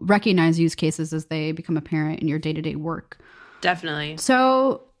to recognize use cases as they become apparent in your day-to-day work. Definitely.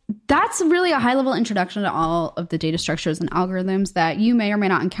 So that's really a high-level introduction to all of the data structures and algorithms that you may or may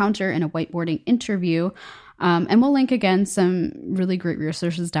not encounter in a whiteboarding interview. And we'll link, again, some really great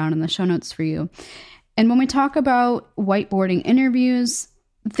resources down in the show notes for you. And when we talk about whiteboarding interviews,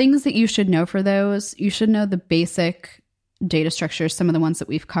 things that you should know for those, you should know the basic data structures, some of the ones that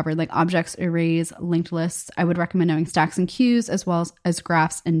we've covered, like objects, arrays, linked lists. I would recommend knowing stacks and queues, as well as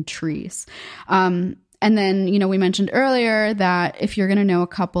graphs and trees. And then, we mentioned earlier that if you're going to know a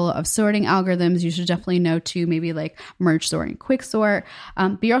couple of sorting algorithms, you should definitely know two, maybe like merge sort and quick sort.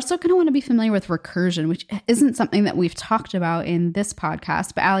 But you're also going to want to be familiar with recursion, which isn't something that we've talked about in this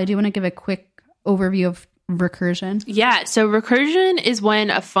podcast. But Allie, do you want to give a quick overview of recursion? Yeah. So recursion is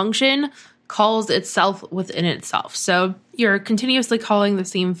when a function calls itself within itself. So you're continuously calling the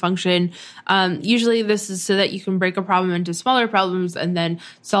same function. Usually this is so that you can break a problem into smaller problems and then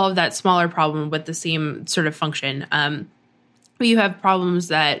solve that smaller problem with the same sort of function. But you have problems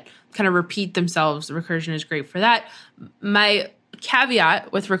that kind of repeat themselves. Recursion is great for that. My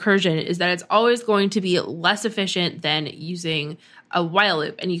caveat with recursion is that it's always going to be less efficient than using a while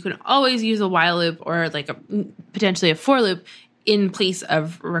loop. And you can always use a while loop or like potentially a for loop in place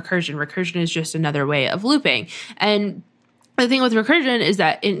of recursion. Recursion is just another way of looping. And the thing with recursion is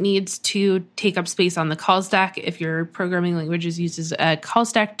that it needs to take up space on the call stack if your programming languages uses a call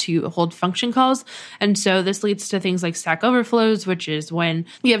stack to hold function calls. And so this leads to things like Stack Overflows, which is when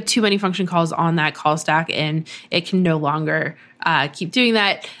you have too many function calls on that call stack and it can no longer keep doing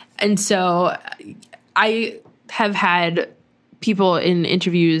that. And so I have had people in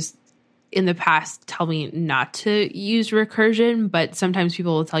interviews in the past tell me not to use recursion, but sometimes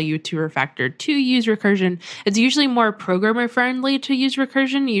people will tell you to refactor to use recursion. It's usually more programmer friendly to use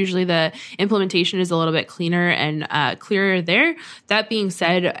recursion. Usually the implementation is a little bit cleaner and clearer there. That being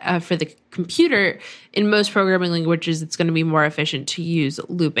said, for the computer, in most programming languages, it's going to be more efficient to use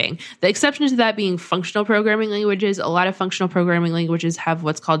looping. The exception to that being functional programming languages. A lot of functional programming languages have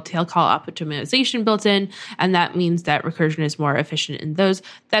what's called tail call optimization built in, and that means that recursion is more efficient in those.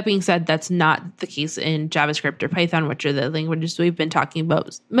 That being said, that's not the case in JavaScript or Python, which are the languages we've been talking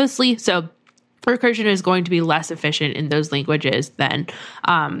about mostly. So recursion is going to be less efficient in those languages than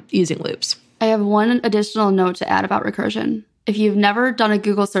using loops. I have one additional note to add about recursion. If you've never done a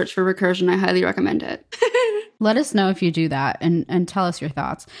Google search for recursion, I highly recommend it. Let us know if you do that and tell us your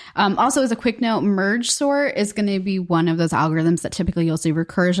thoughts. Also, as a quick note, merge sort is going to be one of those algorithms that typically you'll see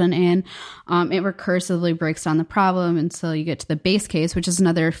recursion in. It recursively breaks down the problem until you get to the base case, which is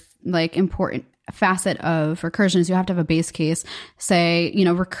another important facet of recursion is you have to have a base case. Say,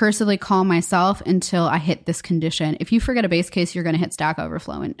 recursively call myself until I hit this condition. If you forget a base case, you're going to hit Stack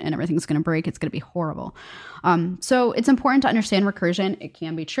Overflow and everything's going to break. It's going to be horrible. So it's important to understand recursion. It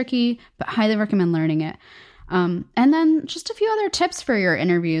can be tricky, but highly recommend learning it. And then just a few other tips for your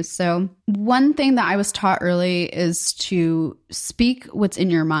interviews. So one thing that I was taught early is to speak what's in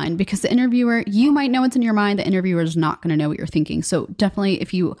your mind, because the interviewer, you might know what's in your mind. The interviewer is not going to know what you're thinking. So definitely,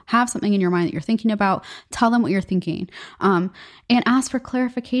 if you have something in your mind that you're thinking about, tell them what you're thinking. And ask for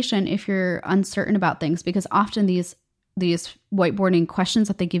clarification if you're uncertain about things, because often these whiteboarding questions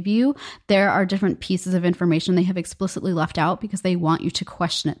that they give you, there are different pieces of information they have explicitly left out because they want you to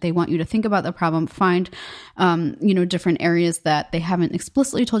question it. They want you to think about the problem, find, different areas that they haven't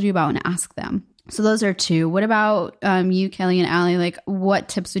explicitly told you about and ask them. So those are two. What about you, Kelly and Allie? Like, what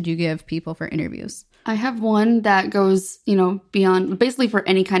tips would you give people for interviews? I have one that goes, beyond basically for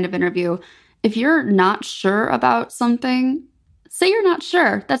any kind of interview. If you're not sure about something, say you're not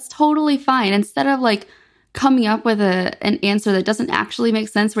sure. That's totally fine. Instead of like coming up with an answer that doesn't actually make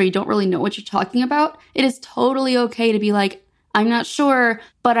sense, where you don't really know what you're talking about, it is totally okay to be like, I'm not sure,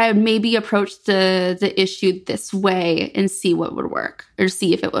 but I would maybe approach the issue this way and see what would work, or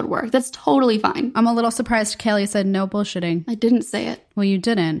see if it would work. That's totally fine. I'm a little surprised Kelly said no bullshitting. I didn't say it. Well, you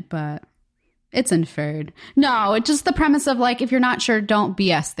didn't, but it's inferred. No, it's just the premise of like, if you're not sure, don't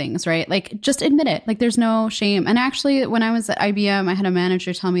BS things, right? Like, just admit it. Like, there's no shame. And actually, when I was at IBM, I had a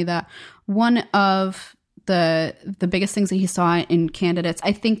manager tell me that one of the biggest things that he saw in candidates,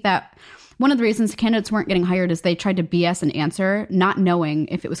 I think that one of the reasons candidates weren't getting hired is they tried to BS an answer, not knowing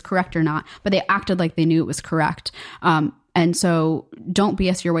if it was correct or not, but they acted like they knew it was correct. And so don't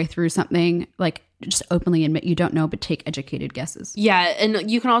BS your way through something. Like, just openly admit you don't know, but take educated guesses. Yeah,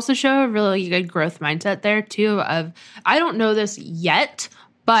 and you can also show a really good growth mindset there too of, I don't know this yet,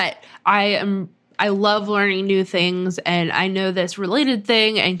 but I love learning new things, and I know this related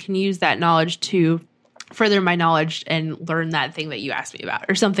thing and can use that knowledge to further my knowledge and learn that thing that you asked me about,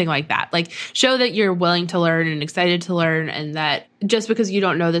 or something like that. Like, show that you're willing to learn and excited to learn, and that just because you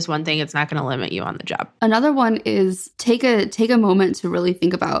don't know this one thing, it's not going to limit you on the job. Another one is take a moment to really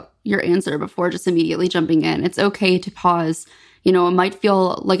think about your answer before just immediately jumping in. It's okay to pause. It might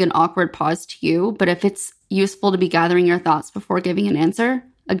feel like an awkward pause to you, but if it's useful to be gathering your thoughts before giving an answer,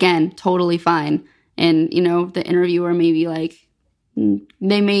 again, totally fine. And, the interviewer may be like,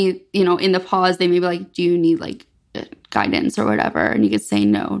 they may, in the pause, they may be like, do you need like guidance or whatever? And you could say,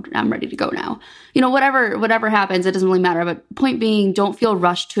 no, I'm ready to go now. Whatever happens, it doesn't really matter. But point being, don't feel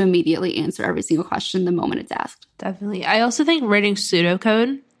rushed to immediately answer every single question the moment it's asked. Definitely. I also think writing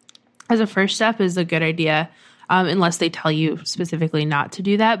pseudocode as a first step is a good idea, unless they tell you specifically not to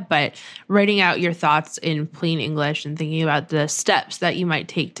do that. But writing out your thoughts in plain English and thinking about the steps that you might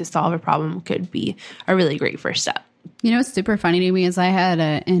take to solve a problem could be a really great first step. What's super funny to me is I had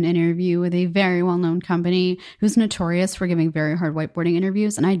an interview with a very well-known company who's notorious for giving very hard whiteboarding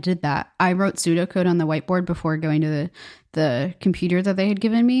interviews. And I did that. I wrote pseudocode on the whiteboard before going to the computer that they had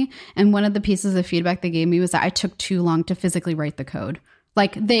given me. And one of the pieces of feedback they gave me was that I took too long to physically write the code.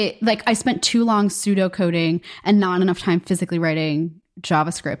 I spent too long pseudocoding and not enough time physically writing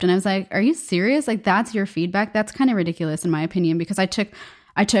JavaScript. And I was like, are you serious? Like, that's your feedback? That's kind of ridiculous in my opinion, because I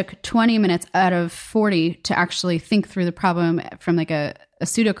took 20 minutes out of 40 to actually think through the problem from like a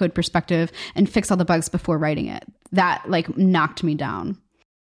pseudocode perspective and fix all the bugs before writing it. That like knocked me down.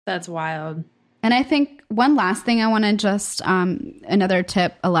 That's wild. And I think one last thing I want to just,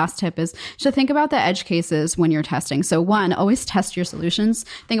 a last tip is to think about the edge cases when you're testing. So one, always test your solutions.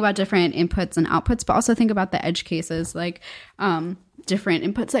 Think about different inputs and outputs, but also think about the edge cases, like different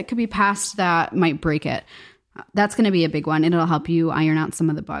inputs that could be passed that might break it. That's going to be a big one. It'll help you iron out some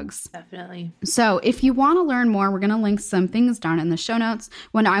of the bugs. Definitely. So if you want to learn more, we're going to link some things down in the show notes.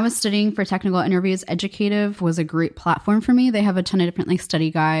 When I was studying for technical interviews, Educative was a great platform for me. They have a ton of different like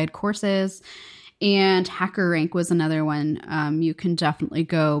study guide courses, and HackerRank was another one. You can definitely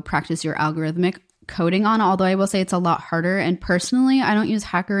go practice your algorithmic coding on, although I will say it's a lot harder. And personally, I don't use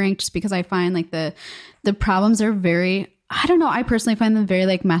HackerRank just because I find like the problems are very, I don't know, I personally find them very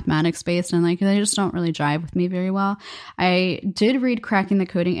like mathematics based, and like they just don't really jive with me very well. I did read Cracking the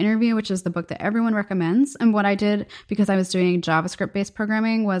Coding Interview, which is the book that everyone recommends. And what I did, because I was doing JavaScript based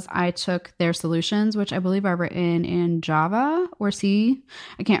programming, was I took their solutions, which I believe are written in Java or C,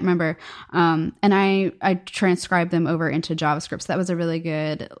 I can't remember. And I transcribed them over into JavaScript. So that was a really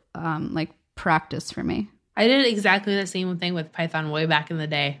good like practice for me. I did exactly the same thing with Python way back in the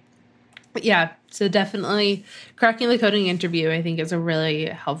day. But yeah, so definitely Cracking the Coding Interview, I think, is a really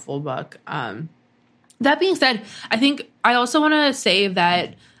helpful book. That being said, I think I also want to say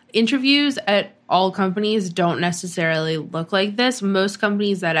that interviews at all companies don't necessarily look like this. Most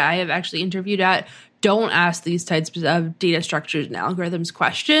companies that I have actually interviewed at don't ask these types of data structures and algorithms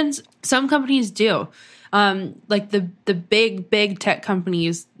questions. Some companies do. Like the big tech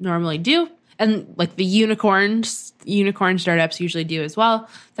companies normally do. And like the unicorn startups usually do as well.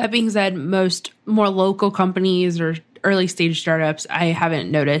 That being said, most more local companies or early stage startups, I haven't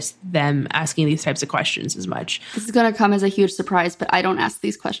noticed them asking these types of questions as much. This is going to come as a huge surprise, but I don't ask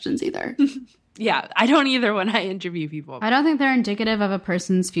these questions either. Yeah, I don't either when I interview people. I don't think they're indicative of a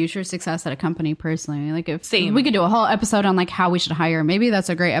person's future success at a company personally. Like if Same. we could do a whole episode on like how we should hire, maybe that's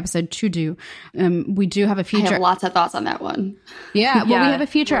a great episode to do. We do have a I future. have lots of thoughts on that one. Yeah, well, Yeah, we have a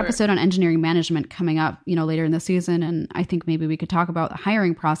future we're- episode on engineering management coming up, later in the season, and I think maybe we could talk about the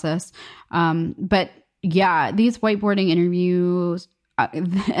hiring process. But yeah, these whiteboarding interviews,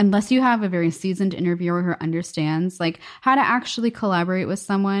 unless you have a very seasoned interviewer who understands like how to actually collaborate with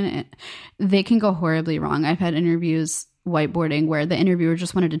someone, they can go horribly wrong. I've had interviews whiteboarding where the interviewer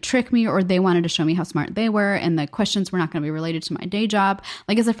just wanted to trick me, or they wanted to show me how smart they were, and the questions were not going to be related to my day job.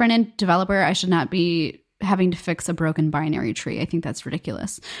 Like as a front-end developer, I should not be having to fix a broken binary tree. I think that's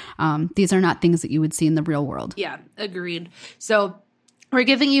ridiculous. These are not things that you would see in the real world. Yeah, agreed. So we're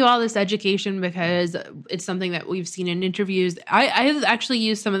giving you all this education because it's something that we've seen in interviews. I've actually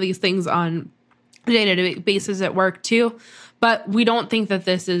used some of these things on a day-to-day basis at work too, but we don't think that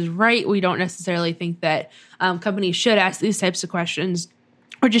this is right. We don't necessarily think that companies should ask these types of questions.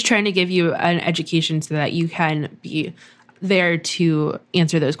 We're just trying to give you an education so that you can be there to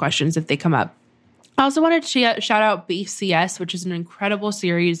answer those questions if they come up. I also wanted to shout out Base CS, which is an incredible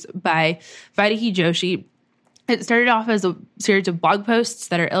series by Vaidehi Joshi. It started off as a series of blog posts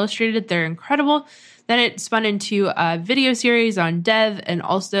that are illustrated. They're incredible. Then it spun into a video series on dev and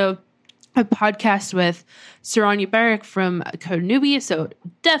also a podcast with Saranya Barrick from Code Newbie. So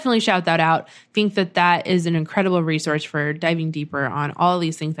definitely shout that out. Think that that is an incredible resource for diving deeper on all of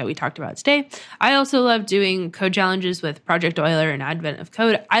these things that we talked about today. I also love doing code challenges with Project Euler and Advent of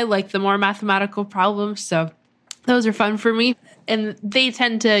Code. I like the more mathematical problems, so those are fun for me. And they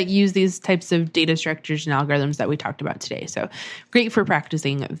tend to use these types of data structures and algorithms that we talked about today. So great for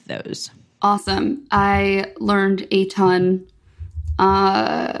practicing those. Awesome. I learned a ton.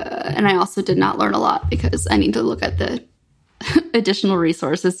 And I also did not learn a lot because I need to look at the additional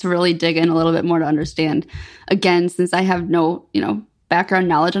resources to really dig in a little bit more to understand. Again, since I have no, background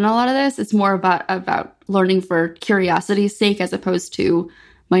knowledge on a lot of this, it's more about learning for curiosity's sake as opposed to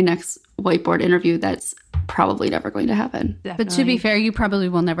my next whiteboard interview that's probably never going to happen. Definitely. But to be fair, you probably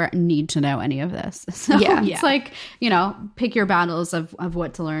will never need to know any of this. So Yeah. it's like, pick your battles of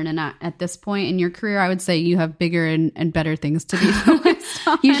what to learn. And at this point in your career, I would say you have bigger and better things to be focused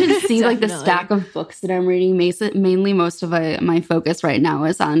on. You should see like the Definitely. stack of books that I'm reading. Mainly most of my focus right now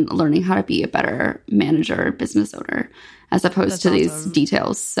is on learning how to be a better manager or business owner as opposed That's to these awesome.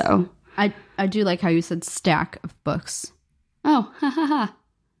 details. So, I do like how you said stack of books. oh, ha ha ha.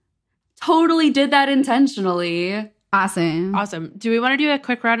 Totally did that intentionally. Awesome. Awesome. Do we want to do a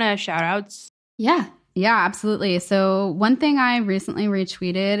quick round of shout outs? Yeah. Yeah, absolutely. So one thing I recently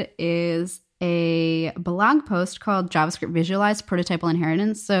retweeted is a blog post called JavaScript Visualized Prototypal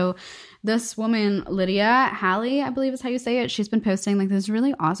Inheritance. So this woman, Lydia Halley, I believe is how you say it, she's been posting like this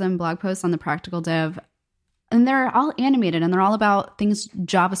really awesome blog posts on the Practical Dev. And they're all animated and they're all about things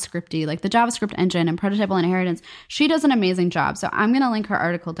JavaScripty, like the JavaScript engine and prototypal inheritance. She does an amazing job. So I'm going to link her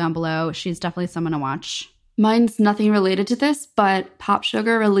article down below. She's definitely someone to watch. Mine's nothing related to this, but Pop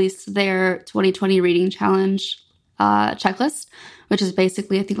Sugar released their 2020 reading challenge checklist, which is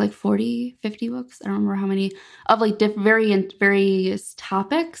basically, I think, like 40, 50 books. I don't remember how many of like various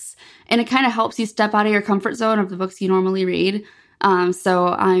topics. And it kind of helps you step out of your comfort zone of the books you normally read. So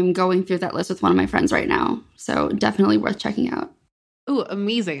I'm going through that list with one of my friends right now. So definitely worth checking out. Ooh,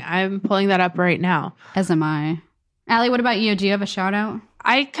 amazing. I'm pulling that up right now. As am I. Allie, what about you? Do you have a shout out?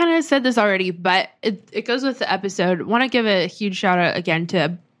 I kind of said this already, but it goes with the episode. Want to give a huge shout out again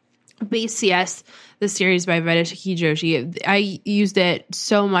to Base CS, the series by Vaidehi Joshi. I used it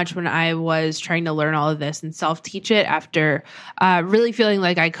so much when I was trying to learn all of this and self-teach it after really feeling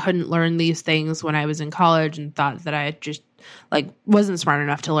like I couldn't learn these things when I was in college and thought that I just wasn't smart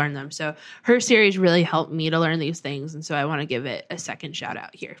enough to learn them. So her series really helped me to learn these things. And so I want to give it a second shout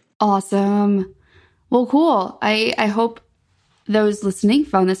out here. Awesome. Well, cool. I hope those listening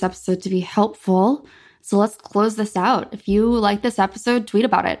found this episode to be helpful. So let's close this out. If you like this episode, tweet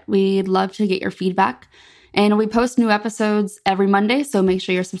about it. We'd love to get your feedback. And we post new episodes every Monday, so make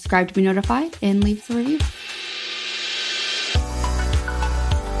sure you're subscribed to be notified and leave us a review.